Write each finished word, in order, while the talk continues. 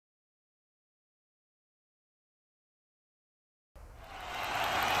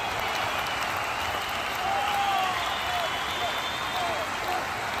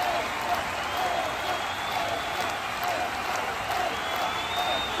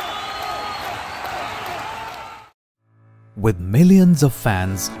With millions of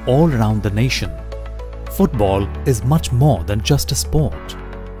fans all around the nation, football is much more than just a sport.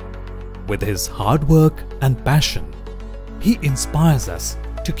 With his hard work and passion, he inspires us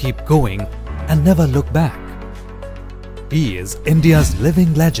to keep going and never look back. He is India's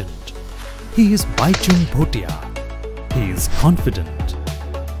living legend. He is Bhaichung Bhutia. He is confident.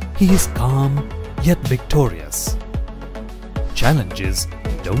 He is calm yet victorious. Challenges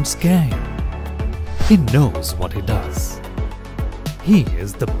don't scare him. He knows what he does. He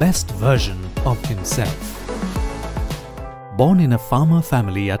is the best version of himself. Born in a farmer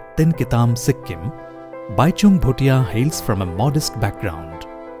family at Tinkitam, Sikkim, Bhaichung Bhutia hails from a modest background.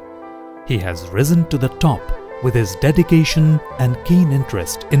 He has risen to the top with his dedication and keen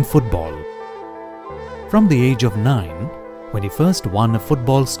interest in football. From the age of 9, when he first won a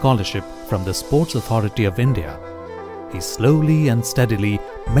football scholarship from the Sports Authority of India, he slowly and steadily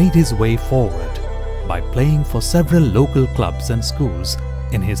made his way forward by playing for several local clubs and schools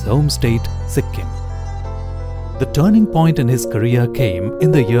in his home state, Sikkim. The turning point in his career came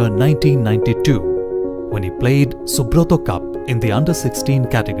in the year 1992 when he played Subroto Cup in the under-16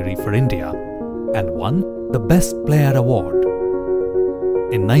 category for India and won the Best Player Award.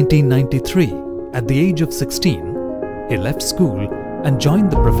 In 1993, at the age of 16, he left school and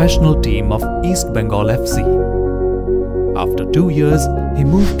joined the professional team of East Bengal FC. After 2 years, he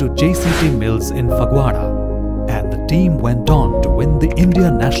moved to JCT Mills in Phagwara, and the team went on to win the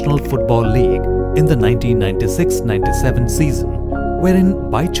India National Football League in the 1996-97 season, wherein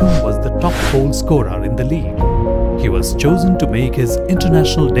Bhaichung was the top goal scorer in the league. He was chosen to make his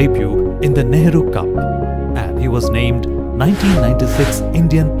international debut in the Nehru Cup, and he was named 1996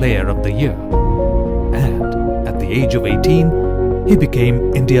 Indian Player of the Year. And at the age of 18, he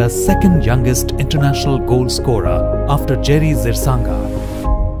became India's second youngest international goal scorer after Jerry Zirsanga.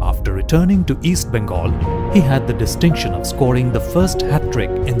 After returning to East Bengal, he had the distinction of scoring the first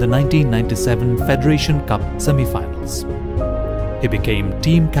hat-trick in the 1997 Federation Cup semi-finals. He became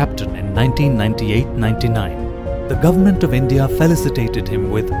team captain in 1998-99. The Government of India felicitated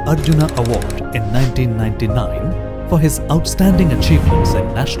him with Arjuna Award in 1999 for his outstanding achievements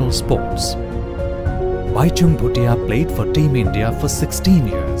in national sports. Bhaichung Bhutia played for Team India for 16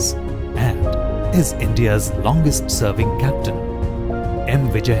 years and is India's longest-serving captain. M.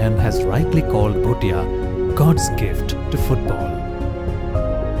 Vijayan has rightly called Bhutia God's gift to football.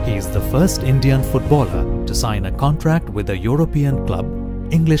 He is the first Indian footballer to sign a contract with a European club,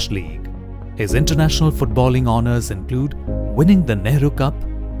 English League. His international footballing honours include winning the Nehru Cup,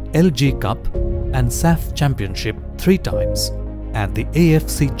 LG Cup and SAF Championship 3 times and the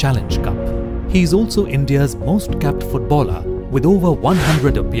AFC Challenge Cup. He is also India's most capped footballer with over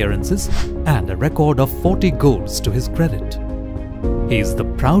 100 appearances and a record of 40 goals to his credit. He is the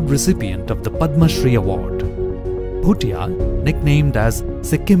proud recipient of the Padma Shri Award. Bhutia, nicknamed as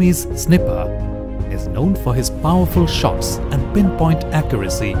Sikkimese Snipper, is known for his powerful shots and pinpoint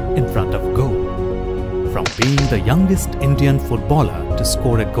accuracy in front of goal. From being the youngest Indian footballer to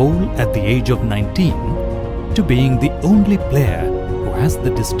score a goal at the age of 19 to being the only player who has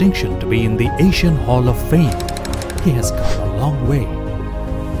the distinction to be in the Asian Hall of Fame, he has come a long way.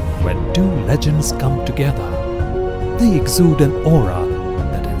 When two legends come together, they exude an aura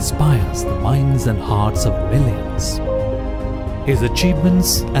that inspires the minds and hearts of millions. His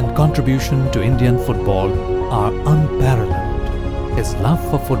achievements and contribution to Indian football are unparalleled. His love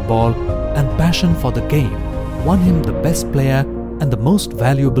for football and passion for the game won him the Best Player and the Most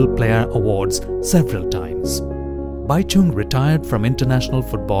Valuable Player awards several times. Bhaichung retired from international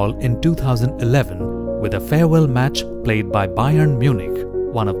football in 2011 with a farewell match played by Bayern Munich,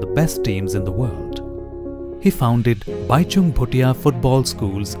 one of the best teams in the world. He founded Bhaichung Bhutia Football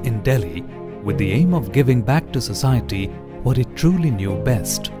Schools in Delhi with the aim of giving back to society what he truly knew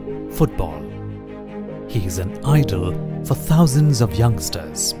best, football. He is an idol for thousands of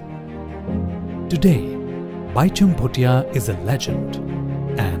youngsters. Today, Bhaichung Bhutia is a legend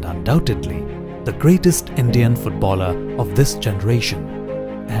and undoubtedly the greatest Indian footballer of this generation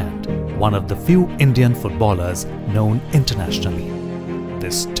and one of the few Indian footballers known internationally.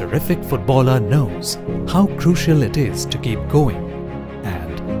 This terrific footballer knows how crucial it is to keep going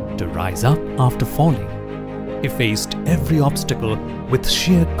and to rise up after falling. He faced every obstacle with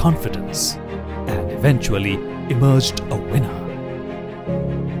sheer confidence and eventually emerged a winner.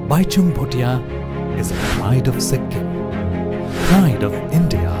 Bhaichung Bhutia is a pride of Sikkim, pride of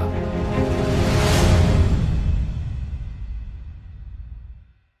India.